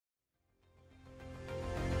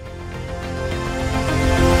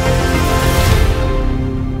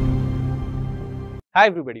Hi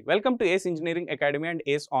everybody, welcome to ACE Engineering Academy and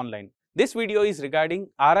ACE Online. This video is regarding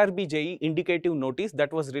RRB JEE indicative notice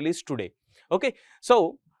that was released today. Okay,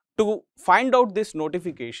 so to find out this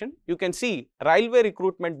notification, you can see Railway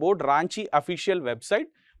Recruitment Board Ranchi official website,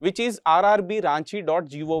 which is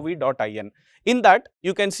rrbranchi.gov.in. In that,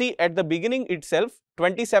 you can see at the beginning itself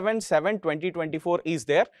 27/7/2024 is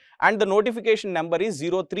there and the notification number is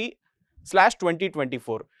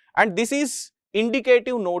 03/2024, and this is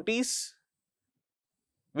indicative notice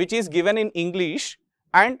which is given in English,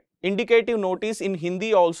 and indicative notice in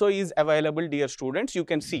Hindi also is available, dear students, you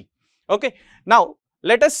can see. Okay. Now,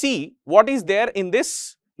 let us see what is there in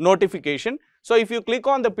this notification. So, if you click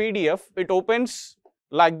on the PDF, it opens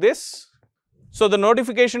like this. So, the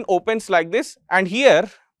notification opens like this, and here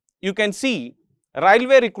you can see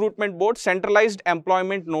Railway Recruitment Board Centralized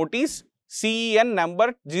Employment Notice CEN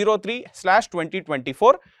number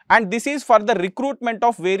 03/2024, and this is for the recruitment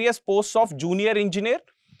of various posts of junior engineer,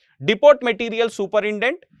 depot material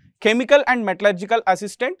superintendent, chemical and metallurgical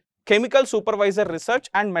assistant, chemical supervisor research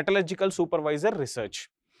and metallurgical supervisor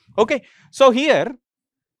research. Okay. So, here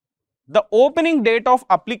the opening date of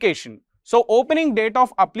application. So, opening date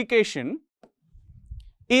of application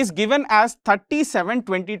is given as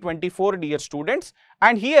 30/7/2024, dear students,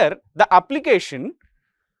 and here the application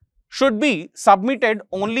should be submitted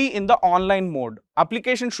only in the online mode.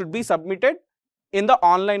 Application should be submitted in the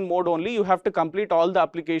online mode only. You have to complete all the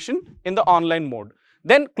application in the online mode.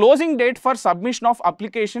 Then closing date for submission of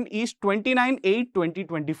application is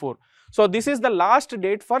 29/8/2024. So, this is the last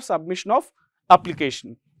date for submission of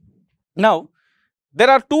application. Now, there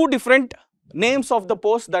are two different names of the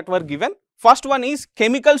posts that were given. First one is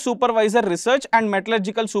chemical supervisor research and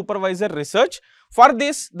metallurgical supervisor research. For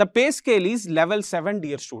this, the pay scale is level 7,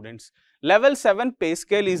 dear students. Level 7 pay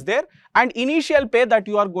scale is there, and initial pay that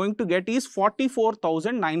you are going to get is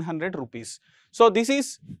 44,900 rupees. So, this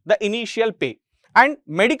is the initial pay. And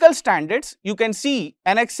medical standards, you can see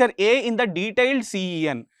Annexure A in the detailed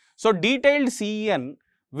CEN. So, detailed CEN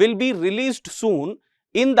will be released soon.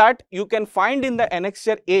 In that, you can find in the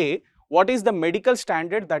Annexure A what is the medical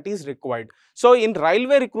standard that is required. So, in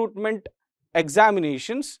railway recruitment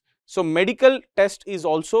examinations, so medical test is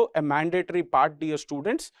also a mandatory part, dear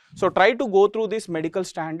students. So, try to go through this medical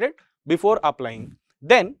standard before applying.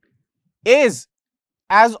 Then, age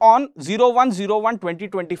as on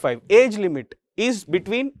 01/01/2025, age limit is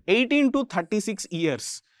between 18 to 36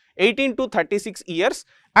 years. 18 to 36 years,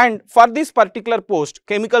 and for this particular post,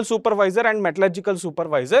 chemical supervisor and metallurgical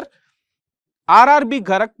supervisor, RRB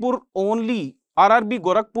Gorakhpur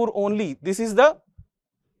only, this is the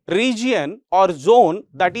region or zone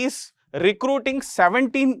that is recruiting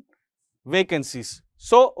 17 vacancies.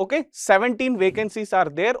 So, okay, 17 vacancies are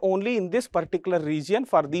there only in this particular region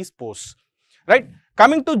for these posts, right.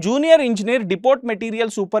 Coming to junior engineer, depot material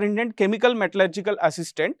superintendent, chemical metallurgical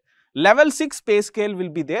assistant, level 6 pay scale will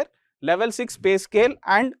be there, level 6 pay scale,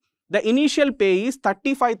 and the initial pay is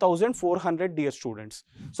 35,400, dear students.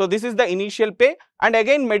 So, this is the initial pay, and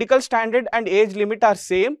again medical standard and age limit are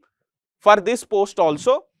same for this post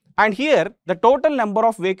also. And here the total number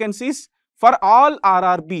of vacancies for all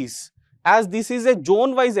RRBs, as this is a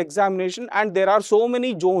zone wise examination and there are so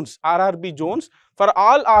many zones, RRB zones, for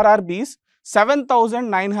all RRBs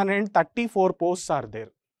 7,934 posts are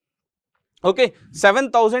there. Okay,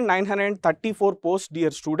 7,934 posts,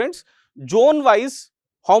 dear students. Zone wise,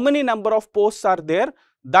 how many number of posts are there,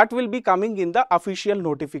 that will be coming in the official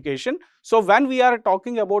notification. So, when we are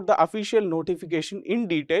talking about the official notification in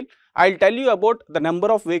detail, I will tell you about the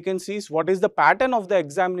number of vacancies, what is the pattern of the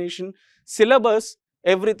examination, syllabus,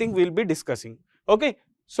 everything we will be discussing. Okay.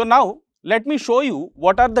 So, now let me show you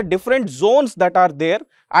what are the different zones that are there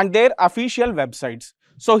and their official websites.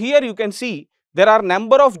 So, here you can see there are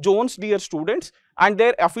number of zones, dear students, and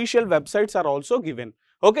their official websites are also given.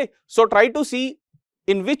 Okay. So, try to see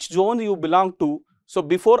in which zone you belong to, so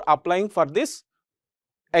before applying for this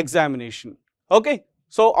examination. Okay.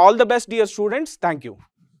 So, all the best, dear students. Thank you.